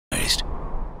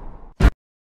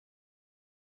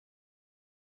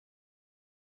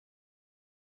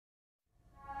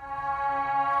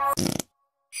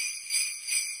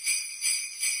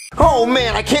Oh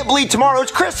man, I can't believe tomorrow's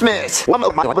Christmas! What?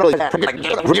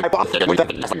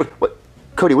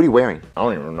 Cody, what are you wearing? I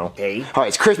don't even know. Hey. Alright,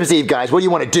 it's Christmas Eve, guys. What do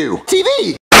you want to do?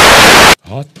 TV!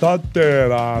 Oh,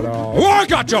 I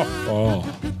got you! Oh,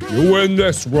 you win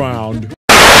this round.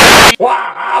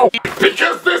 Wow!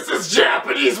 Because this is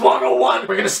Japanese 101,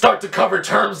 we're gonna start to cover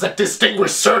terms that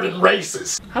distinguish certain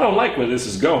races. I don't like where this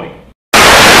is going.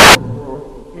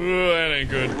 That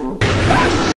ain't good.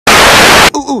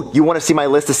 Ooh, you want to see my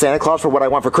list of Santa Claus for what I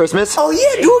want for Christmas? Oh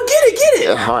yeah, dude, get it!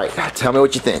 Alright, tell me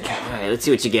what you think. Alright, let's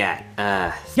see what you got.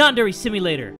 Yandere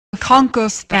Simulator.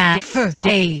 Conquest Day.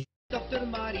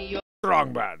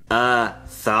 Strong bad.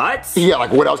 Thoughts? Yeah,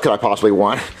 like what else could I possibly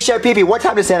want? Chef Pee-Pee, what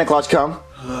time does Santa Claus come?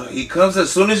 He comes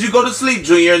as soon as you go to sleep,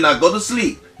 Junior. Now go to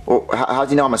sleep. Well, how's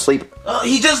he know I'm asleep?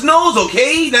 He just knows,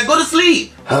 okay? Now go to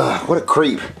sleep. What a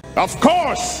creep. Of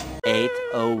course!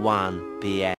 8:01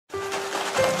 p.m.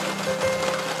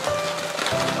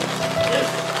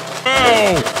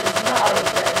 Oh!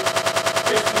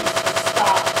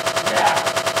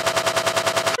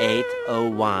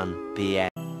 8:01 p.m.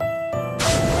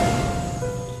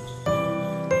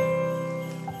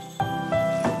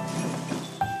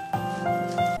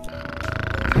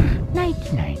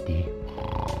 Nighty.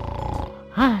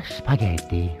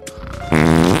 Spaghetti.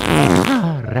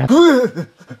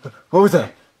 What was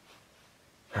that?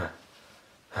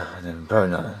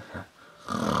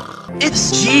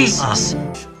 It's Jesus.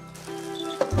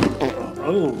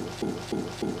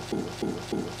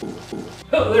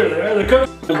 Oh, they're coming.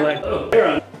 I'm like, oh, they're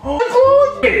on.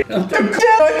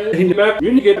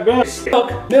 You need to get back.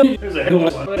 There's a hell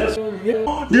of a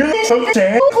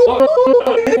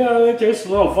just a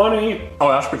little funny. Oh,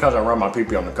 that's because I run my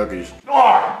pee-pee on the cookies.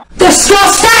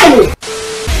 Disgusting!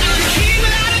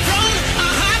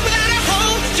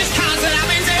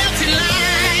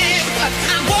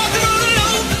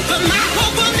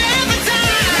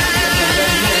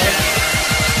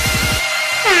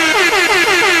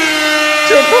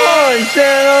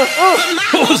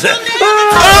 What was that?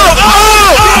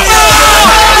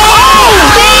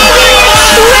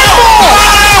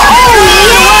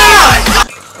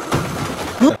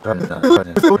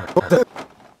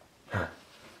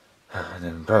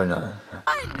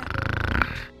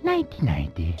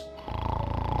 Nighty.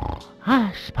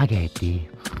 Spaghetti.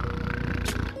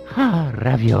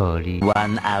 Ravioli.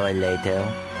 1 hour later.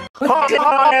 What's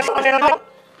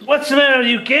the matter with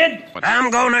you, kid? I'm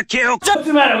gonna kill. What's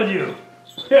the matter with you?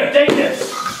 Here, take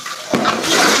this.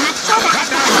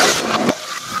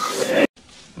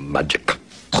 Magic.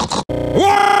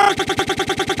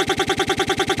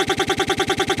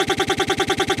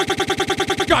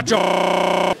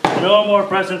 Gotcha! No more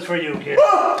presents for you, kid.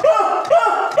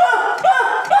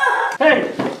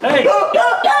 Hey!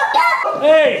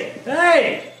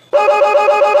 What's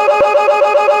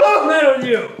the matter with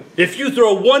you? If you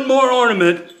throw one more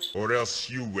ornament, Or else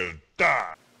you will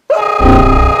die.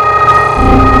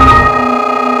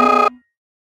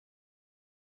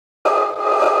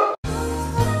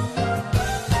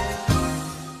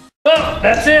 oh,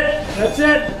 that's it.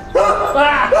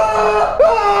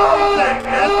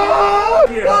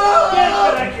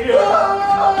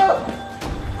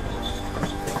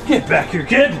 Get back here,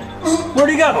 kid. Where'd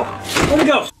he go?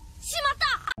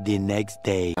 The next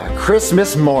day.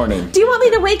 Christmas morning. Do you want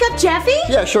me to wake up Jeffy?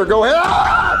 Yeah, sure, go ahead.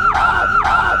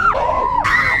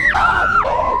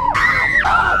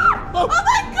 Oh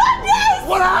my goodness!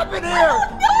 What happened here?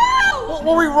 Oh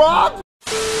no! Were we robbed?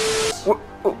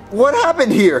 What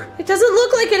happened here? It doesn't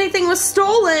look like anything was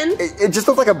stolen. It just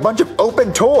looks like a bunch of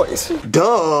open toys.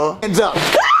 Duh. Hands up.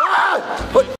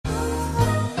 What?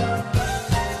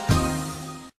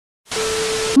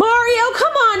 Mario,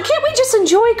 come on! Can't we just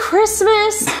enjoy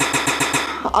Christmas?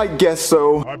 I guess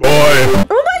so. My boy. Oh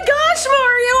my gosh,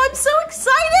 Mario! I'm so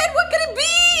excited! What could it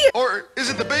be? Or is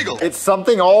it the bagel? It's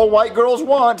something all white girls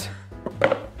want.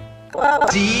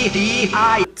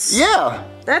 D-D-I. Yeah.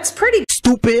 That's pretty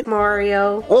stupid,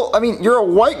 Mario. Well, I mean, you're a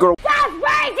white girl. That's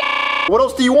crazy! What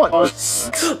else do you want?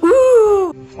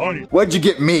 Ooh! Funny. What'd you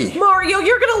get me? Mario,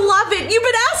 you're gonna love it! You've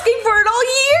been asking for it all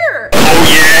year! Oh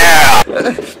yeah!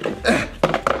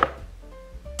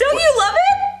 Don't you love it?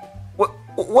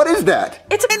 What is that?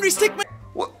 It's a Henry Stickmin.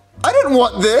 I didn't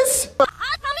want this.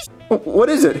 What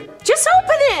is it? Just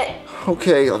open it!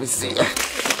 Okay, let me see.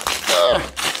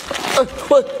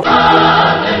 What?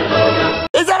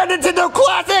 Is that a Nintendo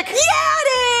Classic? Yeah, it is!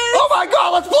 Oh my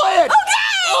god, let's play it!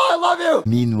 Okay! Oh, I love you!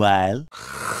 Meanwhile.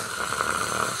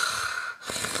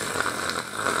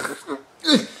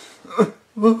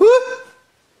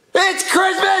 It's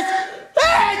Christmas!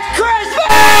 It's Christmas!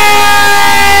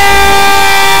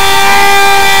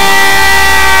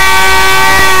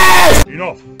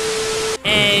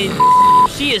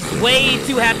 way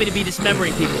too happy to be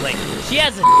dismembering people. Like, she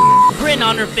has a grin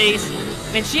on her face,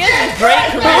 and she has a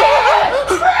great career.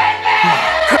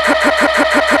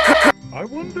 I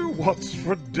wonder what's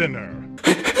for dinner.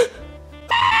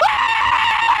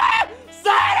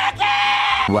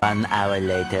 1 hour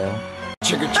later.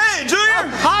 Hey, Junior!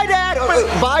 Hi, Dad!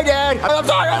 Bye, Dad! I'm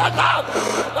sorry!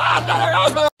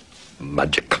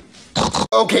 Magic.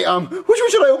 Okay, which one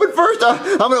should I open first?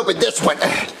 I'm gonna open this one.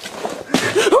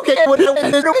 Okay,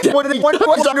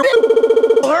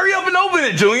 Hurry up and open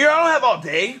it, Junior. I don't have all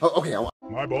day. Oh, okay,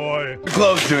 My boy.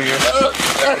 Close, Junior.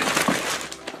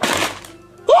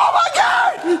 oh my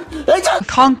God! It's a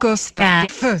Conquer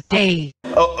Stat Day.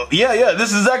 Oh, yeah.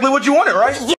 This is exactly what you wanted,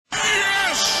 right?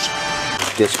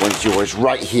 This one's yours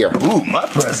right here. Ooh, my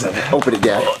present. Open it,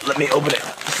 Dad. Oh, let me open it.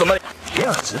 Somebody.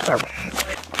 Yeah, it's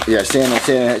Yeah,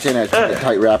 Santa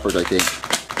tight wrappers, I think.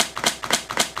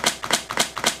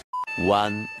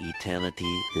 1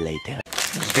 eternity later.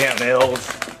 Damn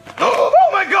elves. Oh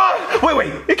my God!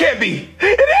 Wait, it can't be.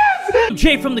 It is!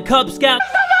 Jay from the Cub Scouts.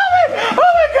 Oh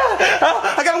my God!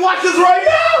 I gotta watch this right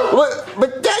now! What?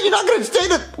 But Dad, you're not gonna stay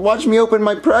to watch me open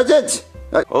my presents?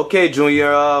 Okay,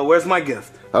 Junior, where's my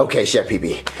gift? Okay, Chef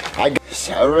PB. I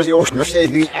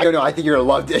don't know, I think you're gonna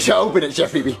love this. Open it,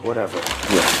 Chef PB. Whatever.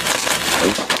 Yeah.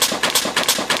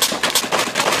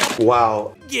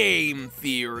 Wow. Game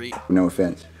theory. No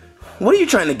offense. What are you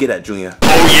trying to get at, Junior?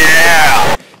 Oh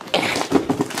yeah!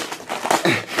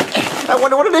 I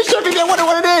wonder what it is, Chef PB. I wonder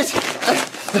what it is.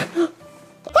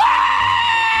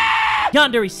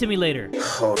 Yandere Simulator.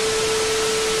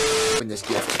 Open this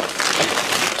gift.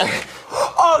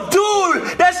 Oh,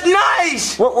 dude! That's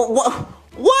nice! What?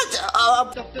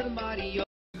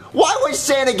 Why would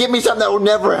Santa give me something that will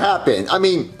never happen? I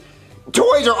mean,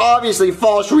 toys are obviously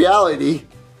false reality.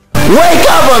 Wake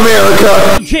up,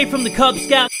 America! Jay from the Cub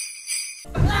Scouts.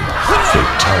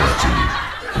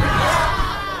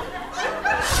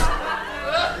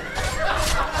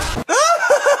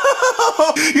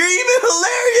 You're even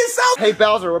hilarious out. Hey,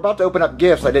 Bowser, we're about to open up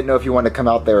gifts. I didn't know if you wanted to come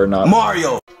out there or not.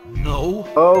 Mario. No.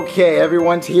 Okay,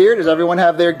 everyone's here. Does everyone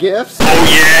have their gifts? Oh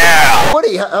yeah!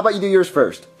 Woody, how about you do yours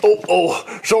first?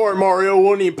 Oh, sorry, Mario.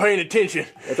 Wasn't even paying attention.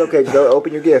 It's okay. Go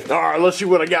open your gift. All right, let's see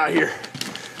what I got here.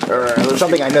 All right, let's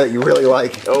Something I know that you really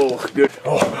like. Oh, good.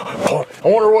 Oh, I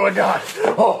wonder what I got.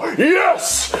 Oh,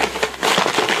 yes!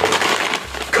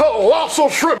 Colossal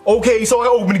shrimp. Okay, so I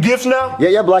open the gifts now?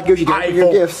 Yeah, Black Goose, you can open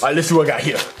your gifts. All right, let's see what I got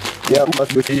here. Yeah,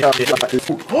 let's do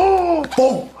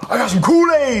Oh, I got some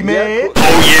Kool-Aid, man.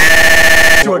 Oh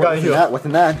yeah! See what I got here. What's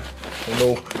in that? Oh,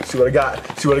 no. See what I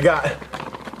got. See what I got.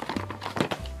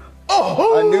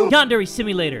 Oh, Yandere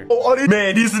Simulator.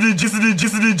 man, this is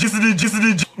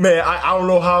it. Man, I don't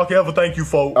know how I can ever thank you,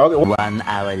 folks. 1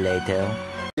 hour later.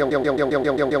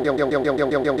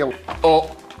 Oh,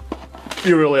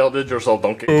 you really outdid yourself,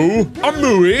 Donkey. Oh, I'm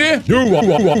Louie.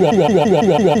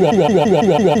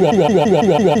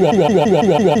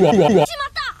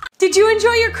 Did you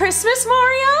enjoy your Christmas,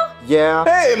 Mario? Yeah,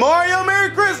 Hey, Mario, Merry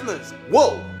Christmas.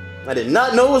 Whoa, I did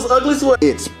not know it was ugly sweat.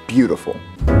 it's beautiful.